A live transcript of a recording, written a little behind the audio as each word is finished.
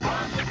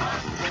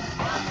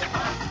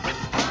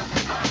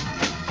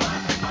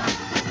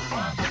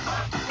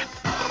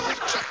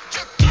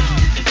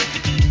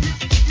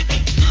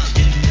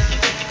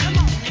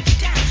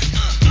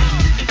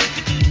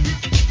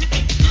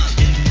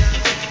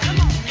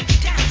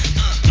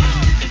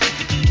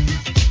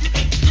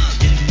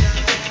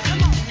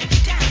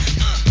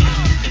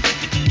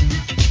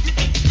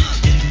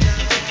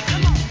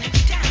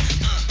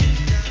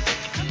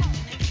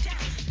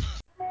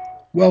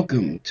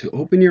Welcome to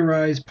Open Your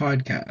Eyes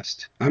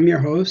podcast. I'm your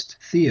host,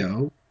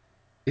 Theo,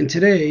 and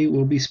today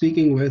we'll be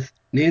speaking with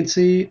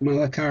Nancy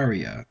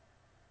Malacaria.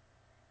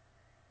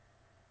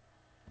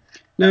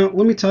 Now,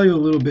 let me tell you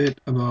a little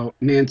bit about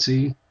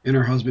Nancy and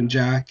her husband,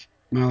 Jack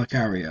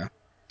Malacaria.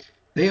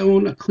 They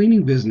own a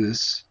cleaning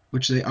business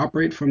which they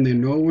operate from their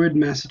Norwood,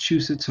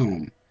 Massachusetts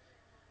home.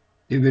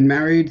 They've been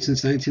married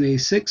since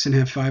 1986 and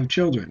have 5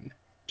 children.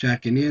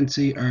 Jack and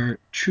Nancy are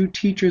true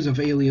teachers of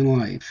alien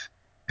life.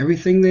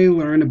 Everything they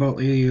learn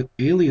about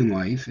alien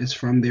life is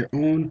from their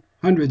own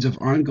hundreds of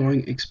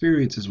ongoing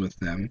experiences with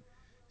them,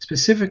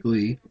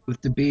 specifically with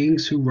the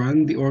beings who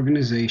run the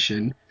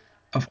organization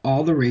of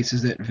all the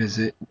races that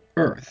visit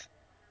Earth.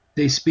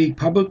 They speak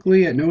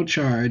publicly at no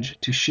charge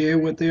to share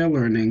what they are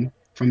learning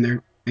from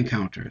their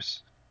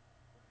encounters.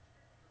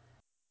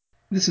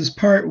 This is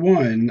part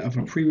one of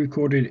a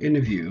pre-recorded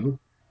interview.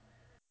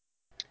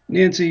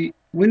 Nancy,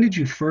 when did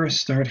you first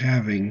start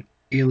having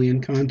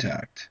alien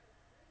contact?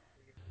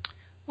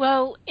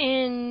 Well,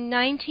 in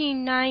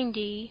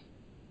 1990,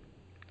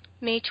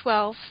 May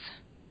 12th,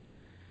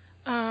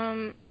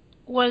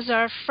 was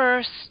our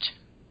first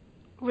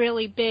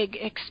really big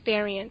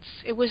experience.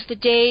 It was the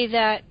day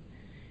that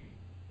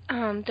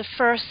the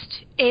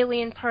first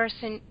alien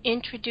person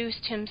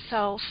introduced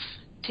himself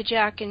to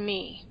Jack and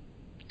me.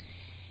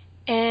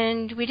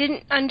 And we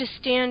didn't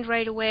understand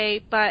right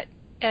away, but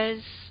as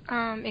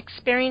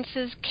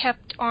experiences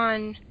kept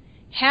on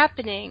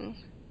happening,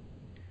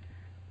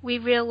 we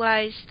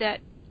realized that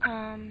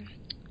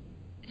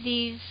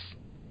these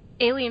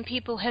alien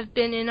people have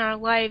been in our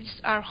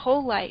lives our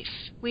whole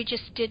life. We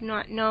just did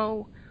not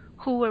know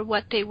who or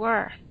what they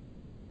were.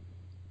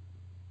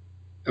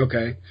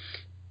 Okay.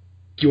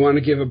 Do you want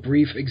to give a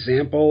brief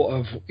example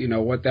of,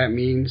 what that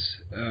means?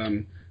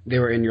 They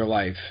were in your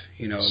life,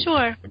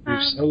 Sure.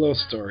 a little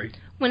story.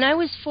 When I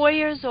was 4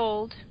 years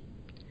old,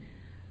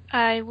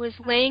 I was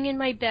laying in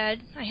my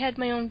bed. I had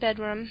my own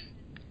bedroom,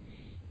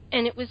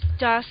 and it was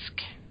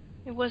dusk.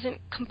 It wasn't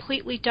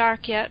completely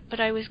dark yet, but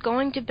I was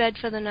going to bed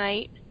for the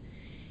night,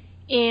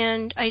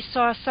 and I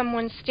saw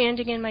someone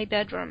standing in my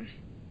bedroom.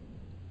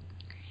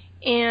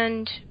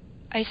 And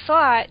I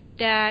thought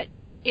that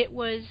it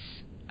was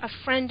a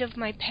friend of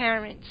my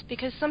parents,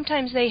 because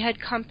sometimes they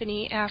had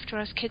company after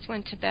us kids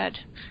went to bed.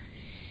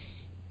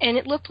 And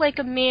it looked like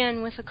a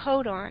man with a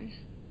coat on.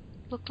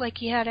 Looked like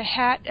he had a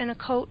hat and a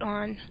coat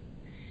on.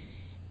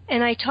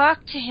 And I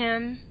talked to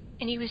him,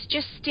 and he was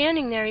just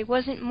standing there. He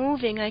wasn't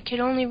moving. I could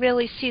only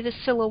really see the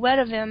silhouette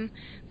of him,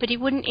 but he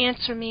wouldn't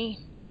answer me.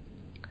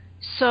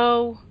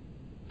 So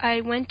I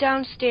went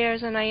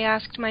downstairs and I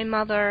asked my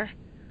mother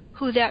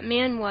who that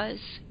man was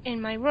in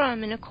my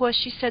room. And of course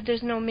she said,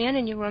 "There's no man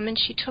in your room." And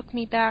she took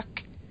me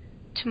back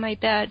to my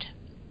bed.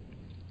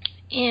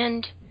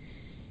 And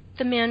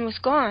the man was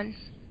gone.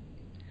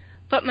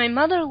 But my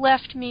mother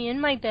left me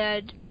in my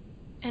bed,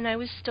 and I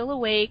was still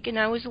awake, and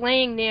I was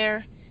laying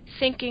there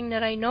thinking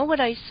that I know what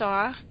I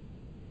saw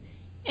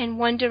and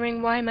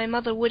wondering why my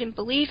mother wouldn't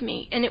believe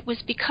me. And it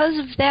was because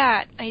of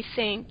that, I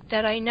think,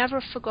 that I never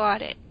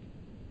forgot it.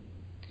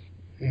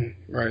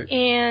 Right.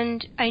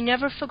 And I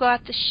never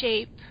forgot the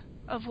shape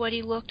of what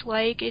he looked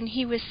like, and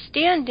he was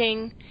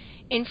standing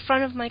in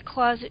front of my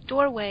closet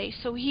doorway,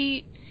 so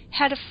he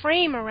had a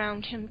frame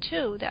around him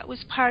too. That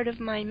was part of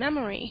my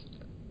memory.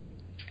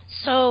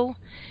 So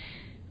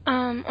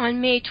on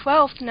May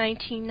 12th,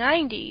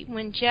 1990,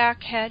 when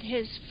Jack had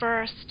his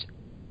first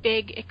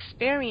big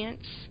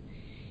experience,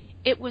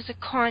 it was a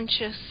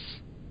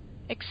conscious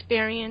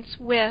experience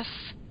with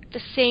the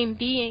same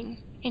being,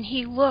 and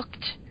he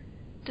looked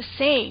the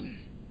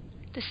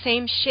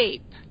same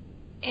shape,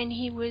 and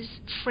he was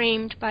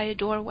framed by a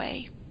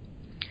doorway.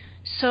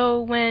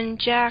 So when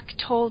Jack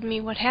told me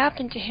what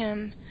happened to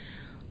him,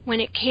 when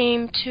it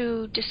came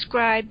to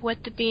describe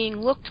what the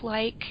being looked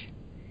like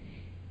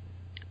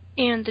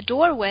and the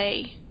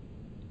doorway,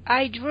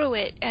 I drew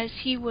it as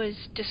he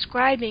was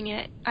describing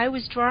it. I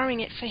was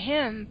drawing it for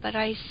him, but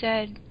I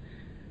said,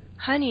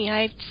 "Honey,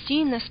 I've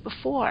seen this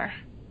before.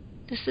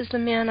 This is the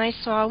man I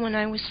saw when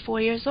I was 4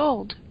 years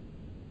old."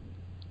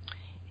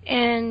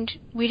 And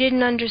we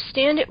didn't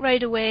understand it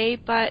right away,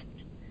 but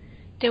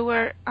there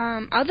were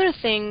other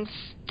things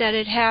that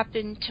had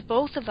happened to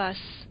both of us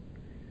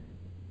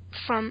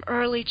from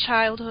early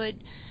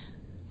childhood,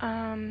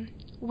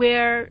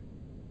 where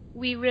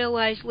we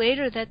realized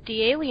later that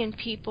the alien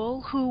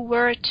people who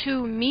were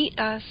to meet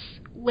us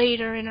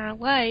later in our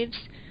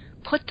lives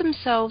put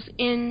themselves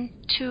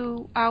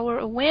into our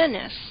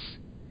awareness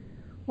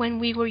when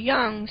we were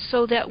young,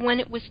 so that when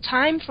it was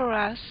time for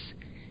us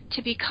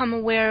to become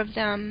aware of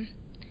them,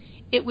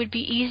 it would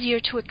be easier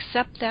to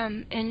accept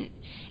them, and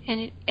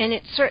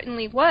it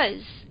certainly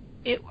was.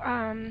 It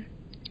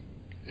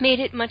made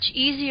it much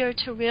easier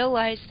to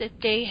realize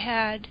that they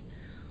had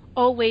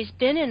always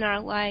been in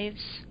our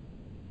lives,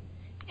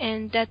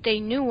 and that they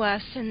knew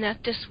us, and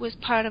that this was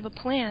part of a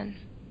plan.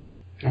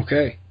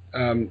 Okay.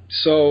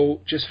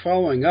 So just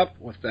following up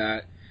with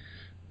that,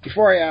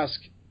 before I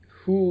ask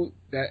who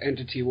that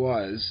entity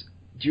was,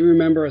 do you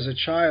remember as a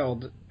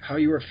child how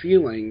you were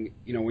feeling,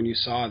 when you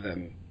saw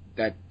them?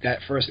 that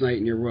first night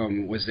in your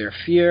room? Was there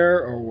fear,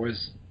 or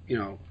was, I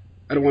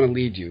don't want to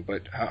lead you,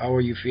 but how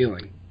are you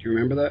feeling? Do you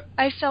remember that?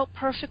 I felt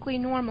perfectly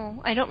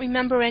normal. I don't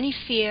remember any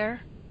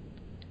fear,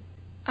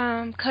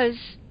 'cause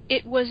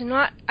it was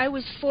not. I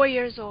was 4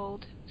 years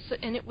old, so,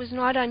 and it was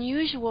not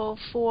unusual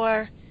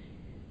for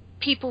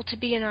people to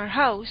be in our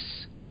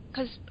house.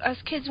 'Cause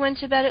us kids went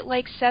to bed at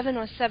like 7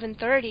 or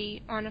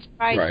 7:30 on a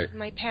Friday. Right.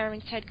 My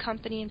parents had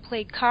company and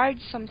played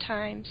cards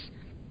sometimes,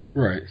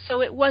 Right.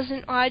 so it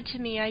wasn't odd to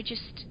me. I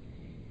just,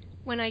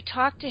 when I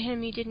talked to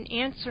him, he didn't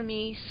answer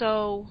me,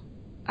 so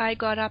I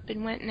got up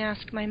and went and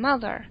asked my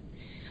mother.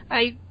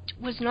 I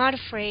was not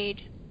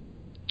afraid,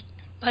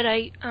 but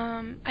I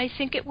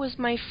think it was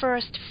my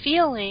first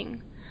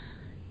feeling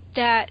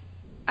that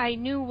I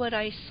knew what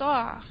I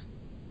saw,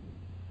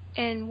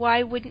 and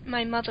why wouldn't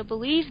my mother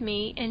believe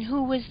me, and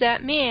who was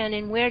that man,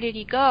 and where did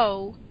he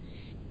go?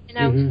 And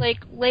I was Mm-hmm.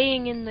 like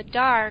laying in the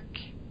dark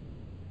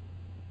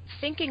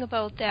thinking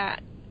about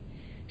that.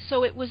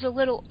 So it was a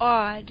little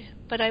odd,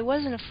 but I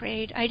wasn't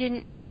afraid. I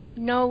didn't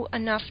know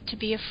enough to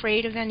be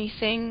afraid of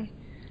anything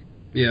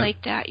Yeah.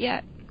 like that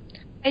yet.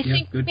 I Yeah.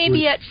 think Good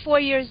maybe point. at 4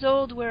 years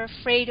old we're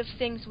afraid of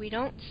things we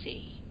don't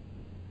see.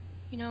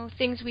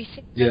 Things we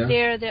think are Yeah.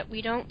 there that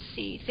we don't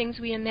see, things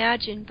we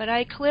imagine, but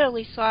I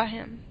clearly saw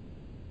him.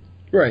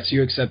 Right. So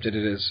you accepted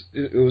it as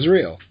it was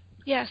real.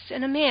 Yes,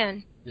 and a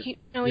man. Yeah. He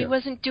Yeah.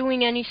 wasn't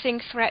doing anything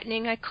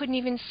threatening. I couldn't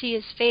even see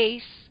his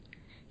face.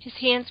 His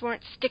hands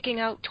weren't sticking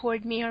out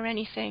toward me or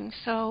anything.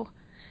 So,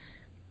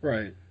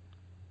 Right.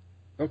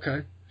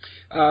 Okay.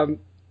 Um,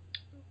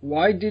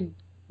 why did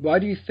why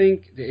do you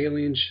think the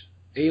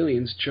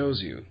aliens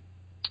chose you?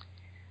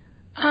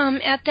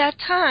 at that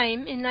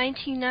time in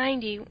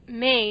 1990,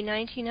 May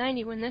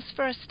 1990, when this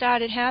first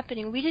started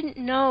happening, we didn't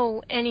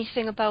know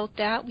anything about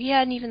that. We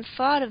hadn't even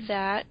thought of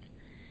that.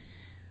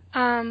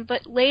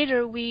 But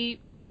later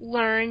we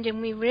learned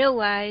and we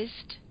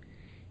realized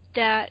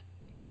that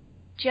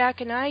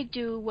Jack and I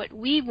do what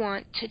we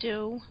want to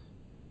do.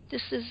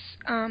 This is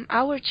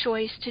our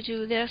choice to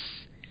do this,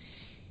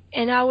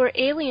 and our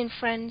alien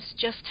friends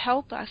just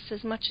help us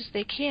as much as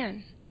they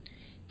can.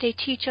 They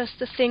teach us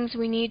the things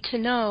we need to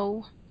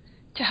know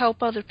to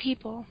help other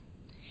people.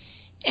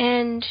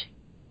 And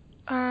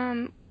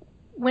um,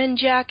 when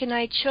Jack and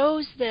I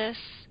chose this,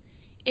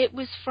 it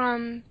was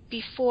from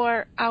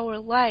before our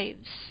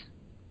lives.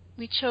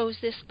 We chose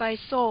this by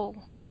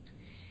soul,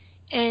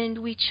 and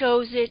we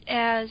chose it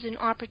as an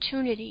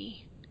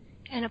opportunity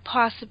and a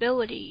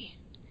possibility.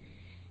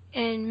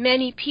 And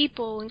many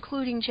people,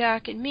 including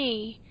Jack and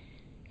me,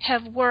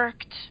 have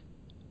worked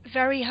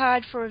very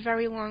hard for a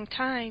very long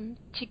time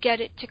to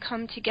get it to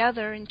come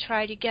together and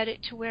try to get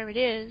it to where it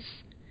is,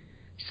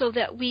 so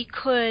that we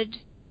could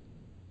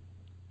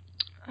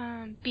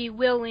be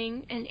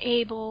willing and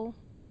able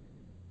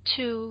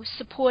to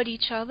support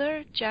each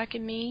other, Jack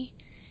and me,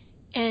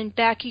 and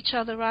back each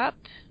other up,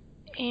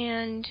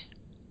 and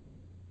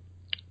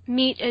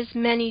meet as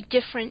many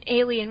different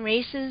alien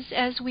races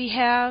as we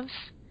have,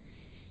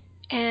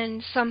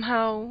 and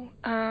somehow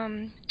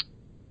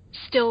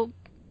still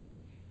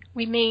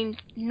remain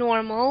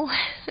normal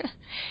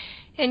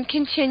and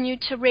continue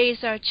to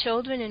raise our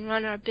children and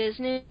run our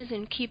business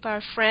and keep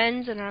our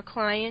friends and our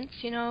clients,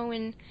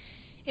 and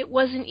it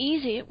wasn't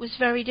easy. It was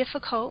very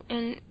difficult,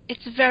 and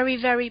it's very,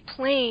 very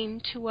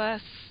plain to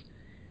us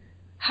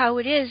how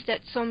it is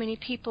that so many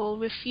people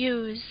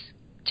refuse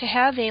to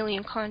have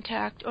alien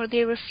contact, or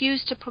they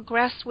refuse to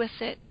progress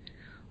with it,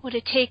 or to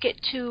take it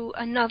to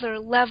another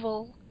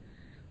level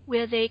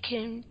where they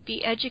can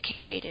be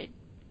educated.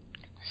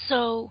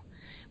 So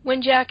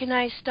when Jack and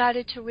I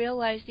started to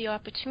realize the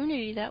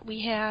opportunity that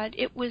we had,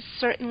 it was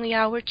certainly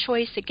our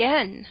choice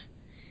again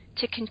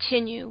to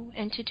continue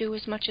and to do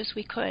as much as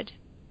we could.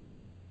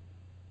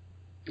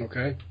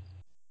 Okay.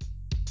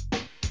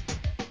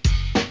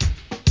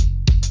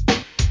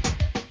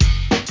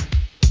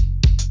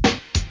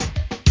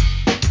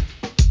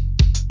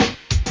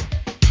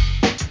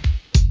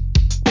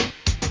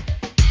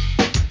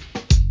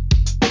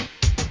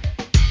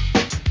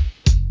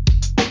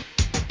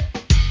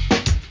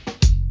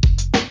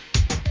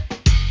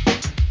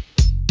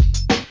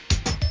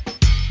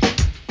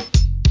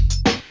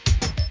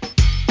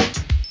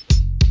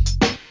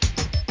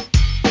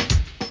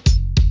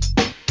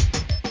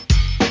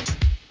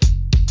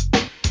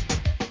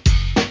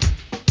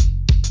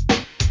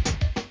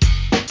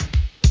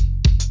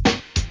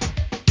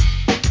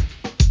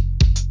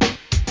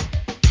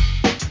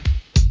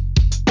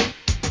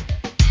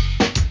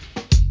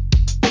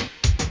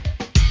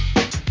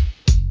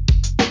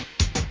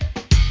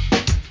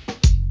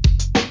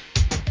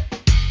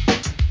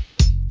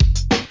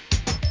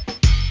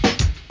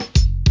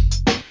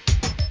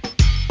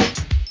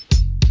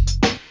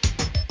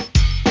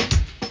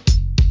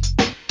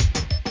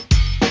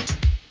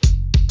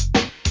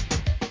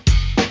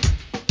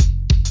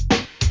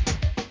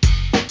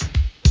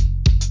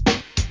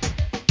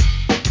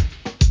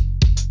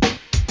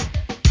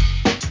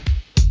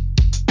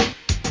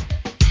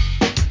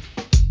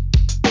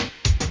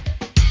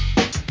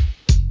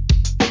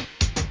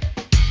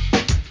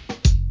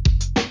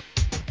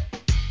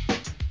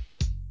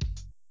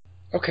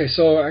 Okay,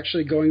 so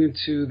actually going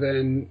into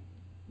then,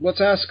 let's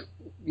ask,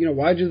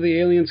 why do the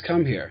aliens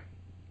come here?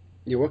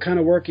 What kind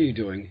of work are you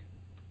doing?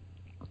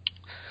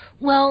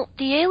 Well,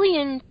 the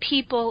alien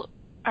people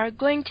are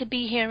going to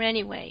be here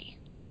anyway.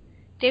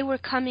 They were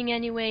coming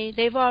anyway.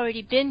 They've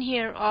already been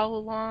here all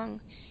along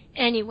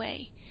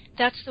anyway.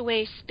 That's the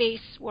way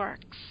space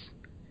works.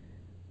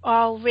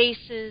 All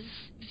races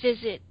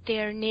visit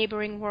their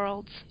neighboring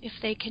worlds if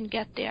they can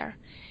get there.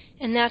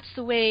 And that's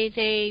the way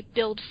they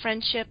build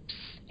friendships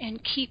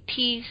and keep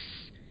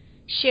peace,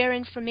 share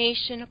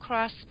information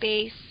across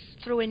space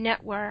through a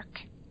network.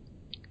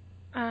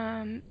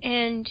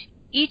 And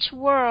each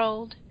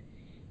world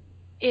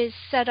is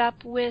set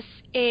up with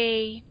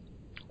a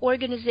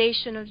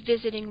organization of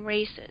visiting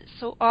races.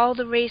 So all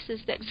the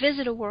races that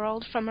visit a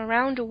world from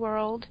around a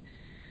world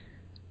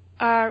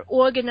are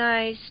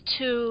organized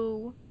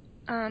to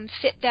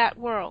fit that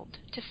world,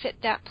 to fit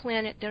that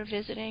planet they're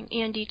visiting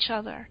and each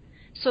other.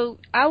 So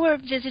our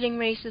visiting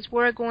races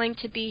were going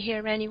to be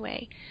here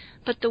anyway.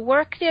 But the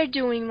work they're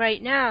doing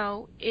right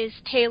now is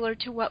tailored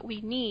to what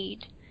we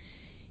need.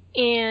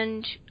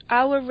 And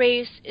our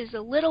race is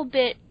a little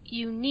bit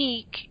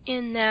unique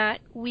in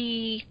that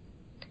we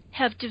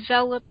have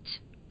developed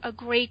a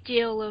great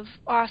deal of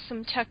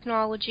awesome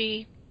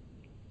technology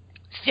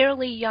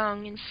fairly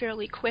young and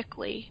fairly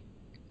quickly.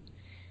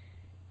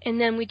 And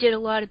then we did a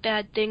lot of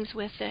bad things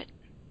with it.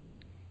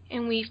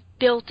 And we've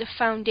built a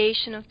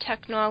foundation of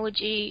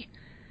technology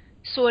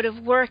sort of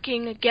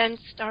working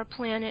against our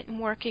planet and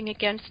working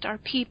against our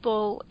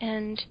people,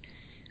 and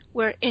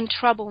we're in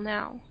trouble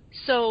now.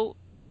 So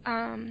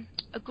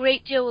a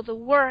great deal of the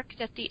work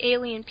that the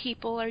alien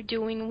people are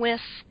doing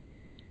with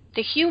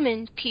the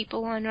human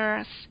people on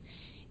Earth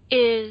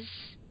is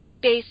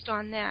based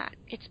on that.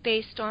 It's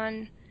based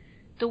on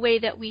the way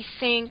that we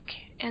think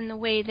and the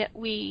way that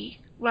we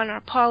run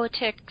our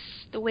politics,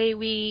 the way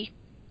we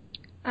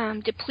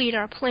deplete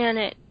our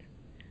planet.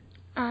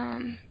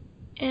 Um,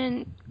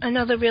 and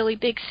another really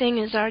big thing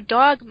is our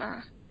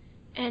dogma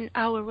and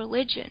our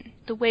religion.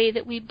 The way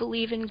that we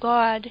believe in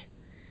God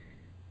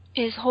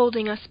is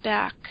holding us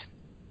back.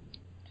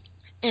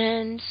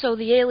 And so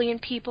the alien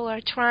people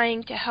are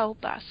trying to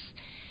help us.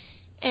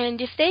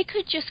 And if they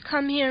could just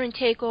come here and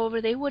take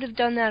over, they would have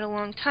done that a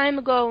long time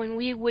ago, and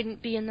we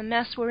wouldn't be in the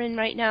mess we're in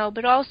right now,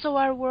 but also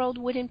our world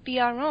wouldn't be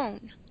our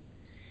own.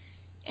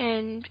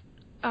 And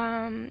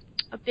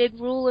a big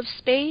rule of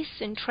space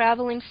and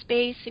traveling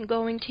space and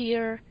going to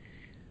your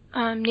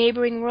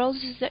neighboring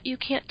worlds is that you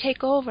can't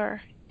take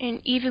over.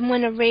 And even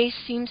when a race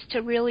seems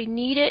to really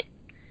need it,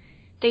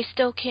 they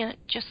still can't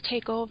just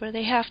take over.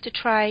 They have to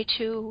try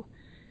to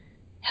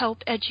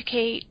help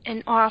educate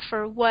and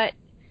offer what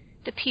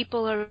the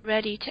people are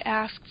ready to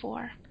ask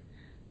for.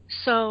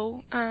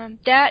 So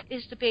that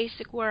is the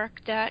basic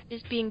work that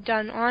is being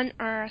done on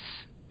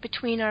Earth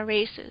between our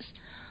races.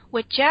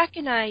 What Jack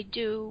and I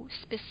do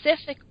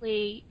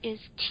specifically is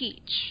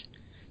teach.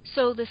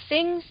 So the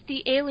things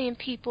the alien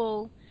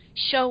people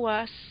show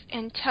us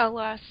and tell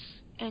us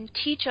and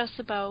teach us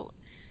about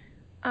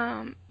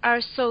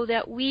are so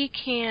that we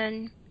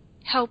can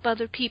help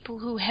other people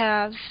who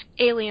have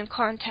alien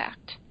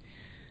contact.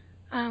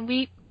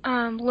 We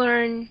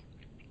learn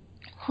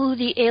who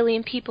the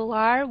alien people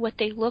are, what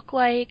they look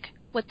like,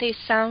 what they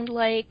sound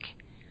like,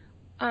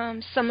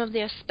 some of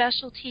their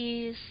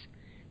specialties,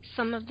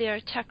 some of their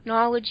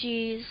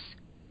technologies,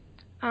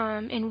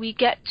 and we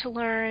get to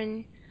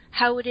learn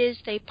how it is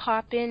they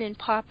pop in and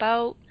pop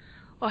out,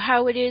 or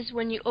how it is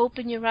when you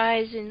open your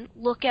eyes and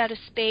look at a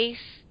space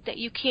that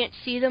you can't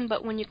see them,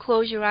 but when you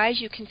close your eyes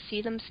you can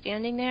see them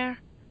standing there.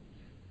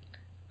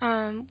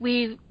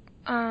 We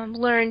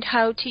learned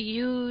how to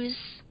use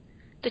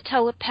the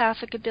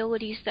telepathic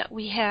abilities that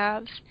we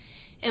have,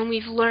 and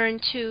we've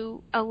learned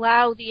to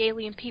allow the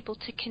alien people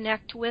to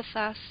connect with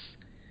us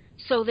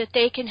so that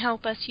they can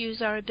help us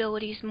use our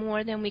abilities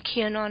more than we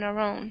can on our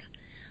own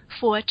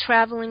for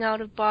traveling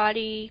out of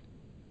body,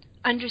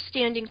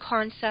 understanding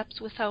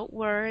concepts without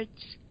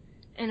words,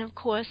 and of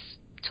course,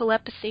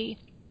 telepathy.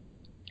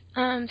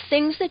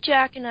 Things that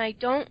Jack and I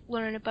don't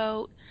learn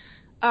about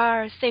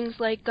are things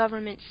like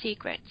government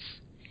secrets.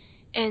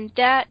 And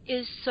that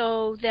is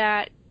so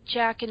that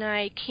Jack and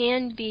I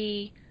can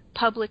be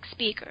public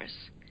speakers.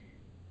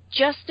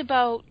 Just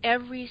about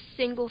every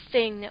single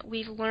thing that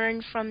we've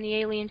learned from the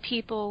alien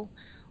people,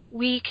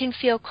 we can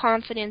feel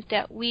confident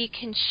that we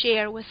can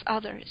share with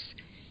others.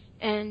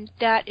 And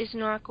that is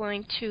not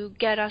going to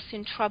get us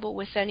in trouble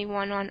with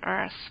anyone on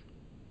Earth.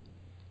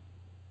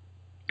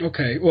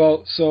 Okay,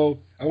 well, so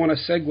I want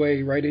to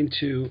segue right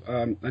into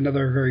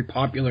another very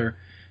popular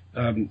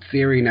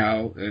theory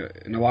now,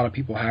 and a lot of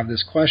people have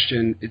this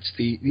question. It's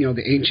the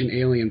ancient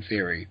alien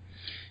theory.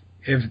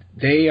 Have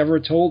they ever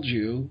told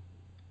you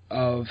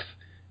of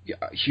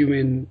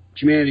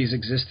humanity's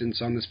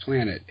existence on this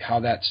planet, how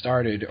that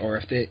started, or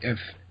if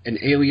an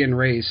alien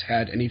race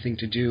had anything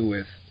to do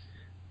with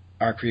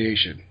our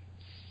creation?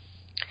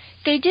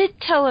 They did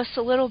tell us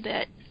a little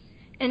bit,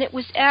 and it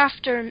was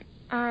after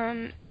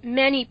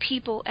many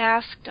people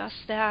asked us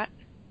that.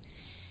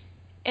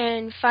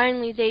 And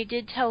finally, they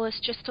did tell us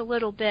just a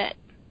little bit.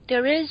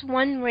 There is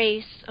one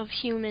race of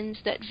humans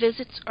that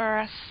visits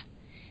Earth.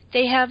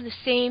 They have the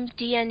same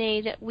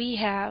DNA that we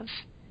have,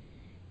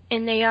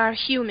 and they are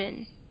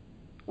human.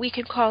 We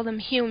could call them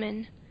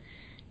human.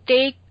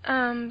 They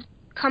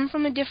come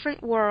from a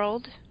different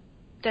world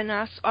than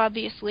us,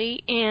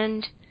 obviously,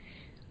 and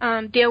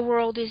their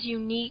world is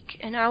unique,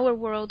 and our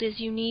world is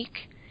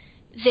unique.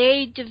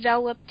 They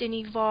developed and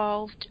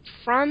evolved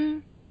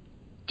from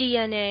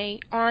DNA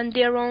on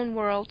their own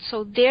world,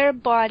 so their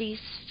bodies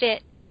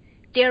fit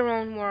their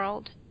own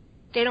world.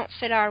 They don't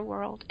fit our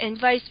world, and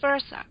vice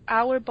versa.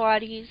 Our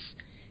bodies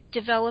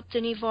developed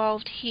and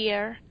evolved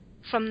here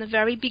from the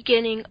very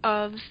beginning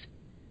of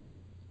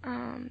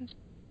um,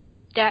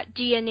 that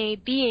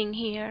DNA being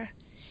here,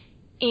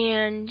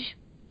 and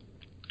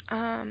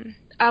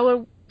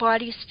our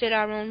bodies fit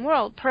our own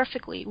world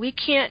perfectly. We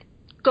can't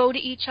go to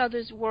each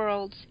other's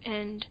worlds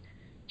and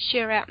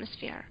share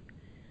atmosphere.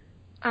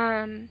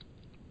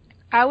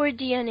 Our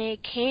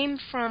DNA came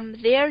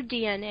from their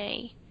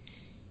DNA,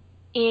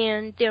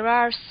 and there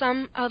are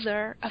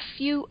a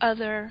few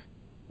other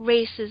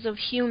races of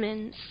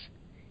humans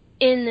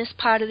in this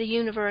part of the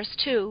universe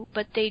too,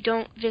 but they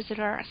don't visit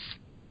Earth.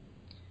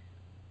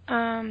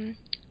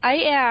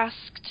 I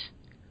asked,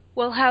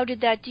 well, how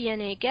did that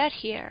DNA get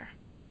here?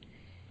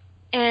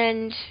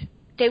 And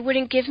they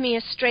wouldn't give me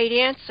a straight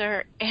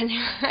answer, and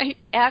I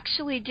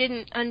actually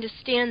didn't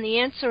understand the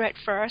answer at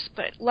first,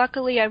 but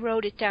luckily I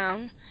wrote it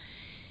down.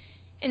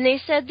 And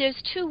they said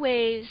there's two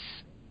ways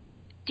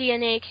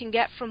DNA can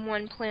get from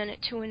one planet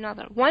to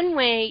another. One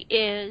way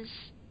is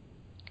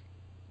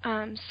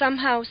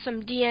somehow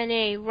some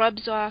DNA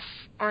rubs off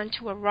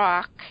onto a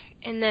rock,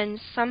 and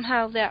then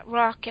somehow that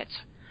rock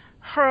gets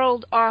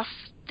hurled off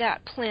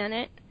that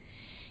planet,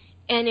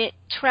 and it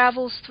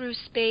travels through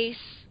space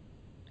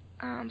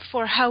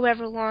for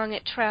however long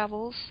it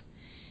travels,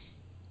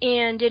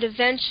 and it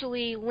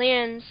eventually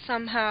lands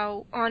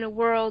somehow on a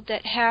world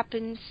that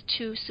happens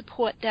to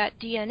support that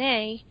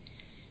DNA,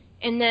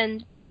 and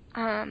then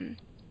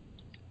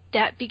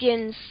that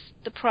begins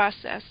the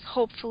process,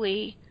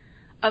 hopefully,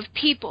 of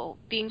people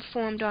being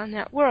formed on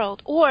that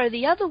world. Or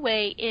the other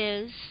way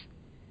is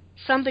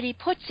somebody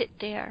puts it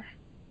there.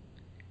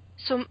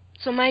 So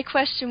my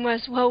question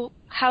was, well,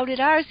 how did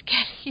ours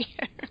get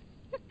here?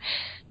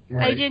 I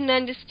Right. didn't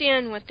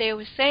understand what they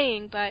were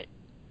saying, but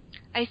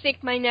I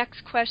think my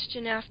next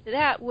question after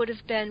that would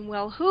have been,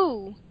 well,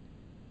 who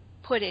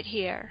put it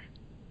here?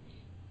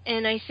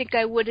 And I think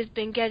I would have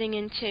been getting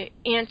into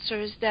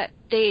answers that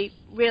they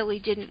really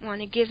didn't want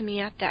to give me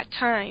at that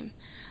time.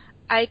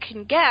 I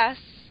can guess,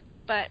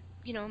 but,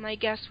 my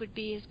guess would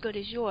be as good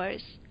as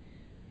yours.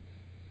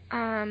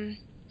 Um,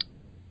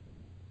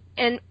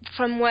 and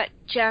from what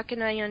Jack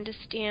and I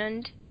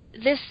understand,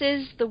 this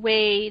is the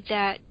way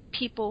that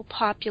people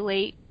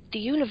populate the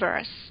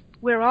universe.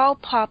 We're all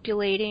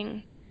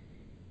populating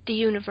the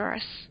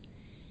universe.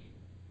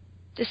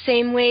 The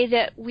same way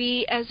that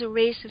we as a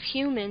race of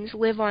humans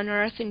live on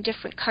Earth in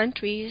different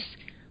countries,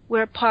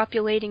 we're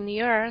populating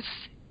the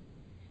Earth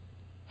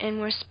and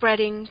we're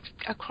spreading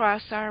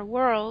across our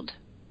world.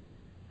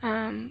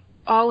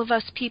 All of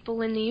us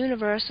people in the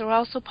universe are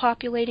also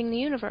populating the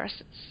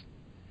universes.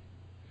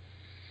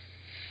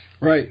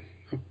 Right.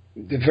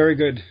 Very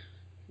good.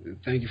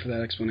 Thank you for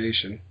that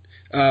explanation.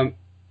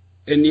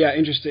 And yeah,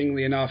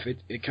 interestingly enough,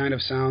 it kind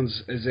of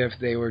sounds as if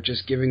they were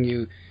just giving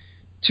you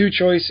two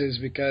choices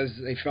because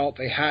they felt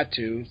they had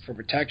to for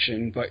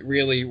protection, but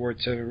really were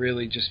to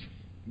really just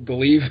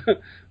believe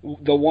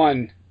the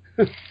one.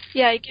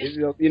 Yeah, I guess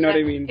You know what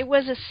I mean? it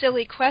was a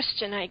silly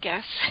question, I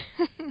guess.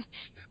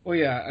 Well,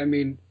 yeah. I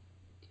mean,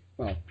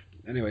 well,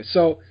 anyway.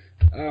 So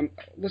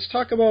let's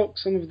talk about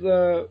some of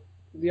the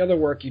other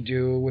work you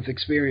do with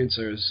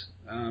experiencers.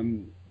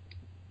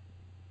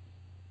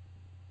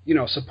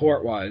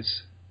 Support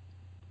wise.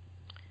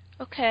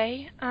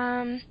 Okay.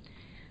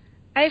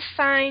 I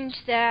find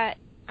that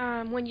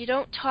when you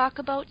don't talk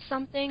about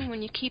something,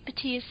 when you keep it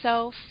to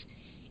yourself,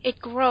 it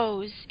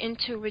grows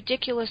into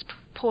ridiculous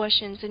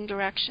proportions and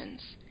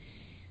directions.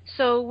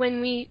 So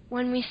when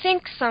we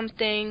think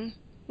something,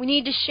 we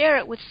need to share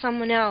it with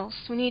someone else.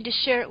 We need to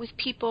share it with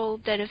people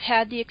that have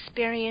had the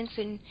experience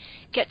and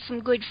get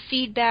some good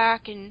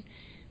feedback, and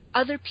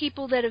other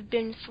people that have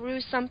been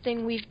through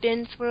something we've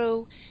been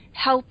through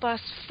help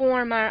us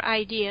form our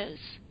ideas.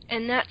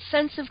 And that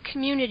sense of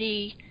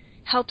community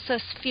helps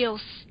us feel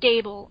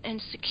stable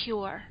and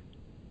secure.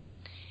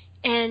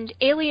 And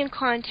alien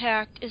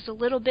contact is a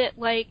little bit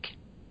like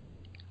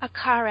a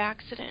car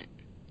accident.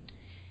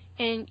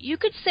 And you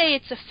could say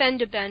it's a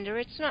fender bender.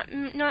 It's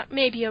not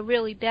maybe a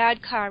really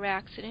bad car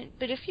accident,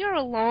 but if you're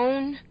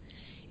alone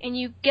and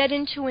you get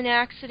into an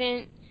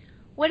accident,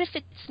 what if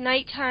it's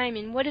nighttime,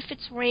 and what if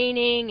it's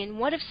raining, and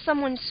what if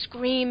someone's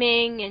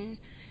screaming, and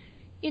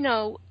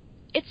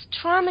it's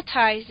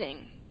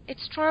traumatizing.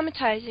 It's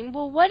traumatizing.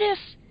 Well, what if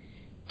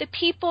the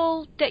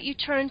people that you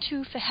turn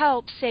to for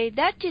help say,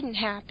 that didn't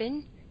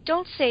happen,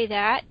 don't say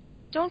that,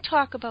 don't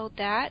talk about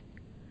that?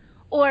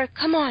 Or,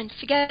 come on,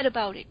 forget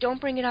about it.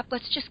 Don't bring it up.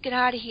 Let's just get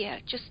out of here.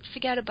 Just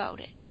forget about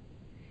it.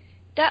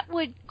 That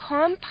would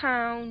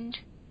compound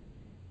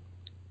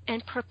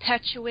and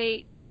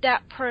perpetuate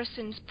that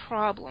person's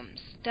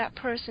problems, that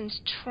person's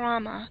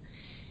trauma,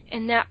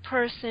 and that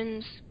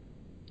person's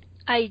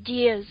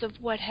ideas of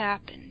what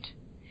happened.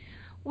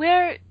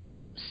 We're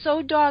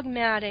so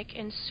dogmatic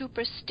and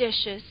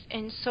superstitious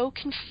and so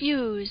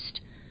confused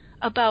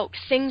about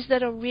things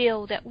that are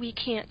real that we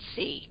can't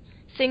see,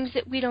 things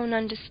that we don't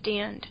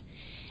understand.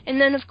 And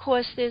then, of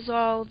course, there's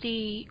all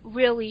the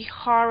really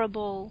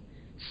horrible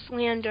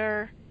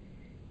slander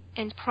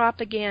and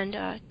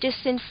propaganda,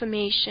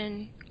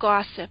 disinformation,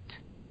 gossip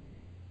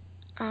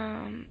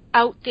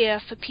out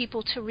there for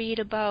people to read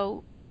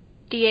about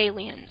the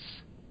aliens.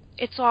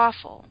 It's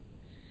awful.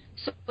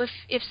 So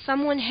if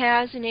someone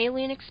has an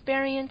alien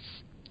experience,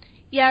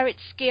 yeah,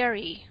 it's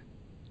scary.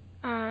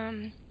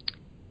 Um,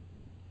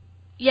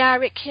 yeah,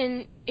 it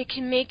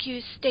can make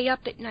you stay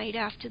up at night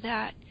after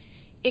that.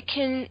 It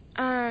can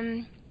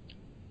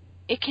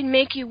it can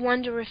make you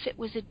wonder if it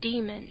was a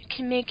demon. It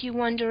can make you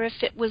wonder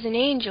if it was an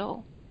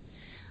angel.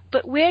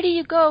 But where do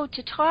you go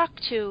to talk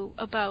to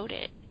about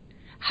it?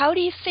 How do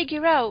you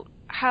figure out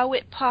how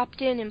it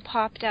popped in and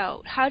popped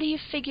out? How do you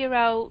figure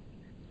out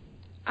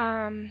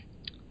um,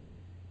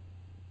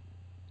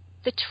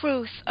 the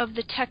truth of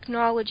the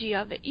technology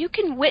of it? You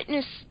can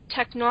witness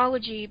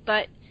technology,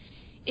 but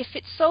if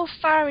it's so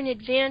far in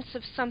advance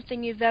of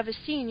something you've ever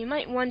seen, you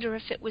might wonder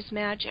if it was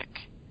magic.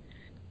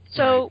 Right.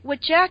 So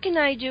what Jack and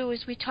I do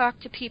is we talk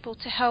to people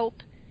to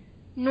help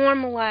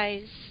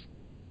normalize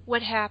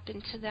what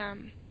happened to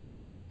them.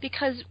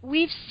 Because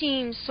we've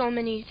seen so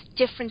many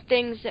different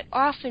things that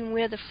often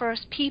we're the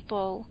first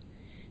people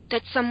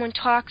that someone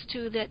talks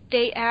to that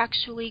they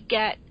actually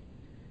get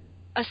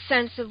a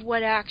sense of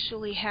what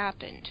actually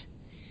happened.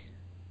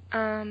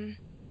 Um,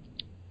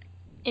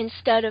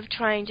 Instead of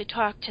trying to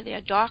talk to their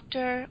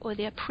doctor or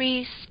their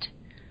priest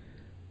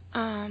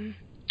um,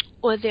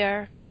 or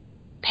their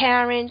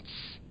parents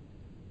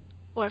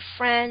or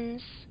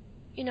friends.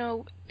 You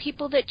know,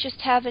 people that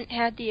just haven't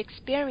had the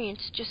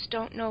experience just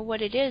don't know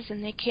what it is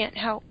and they can't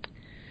help.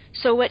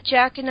 So what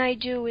Jack and I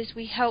do is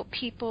we help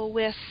people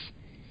with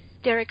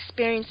their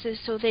experiences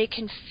so they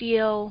can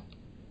feel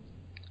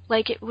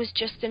like it was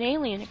just an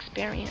alien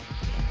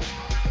experience.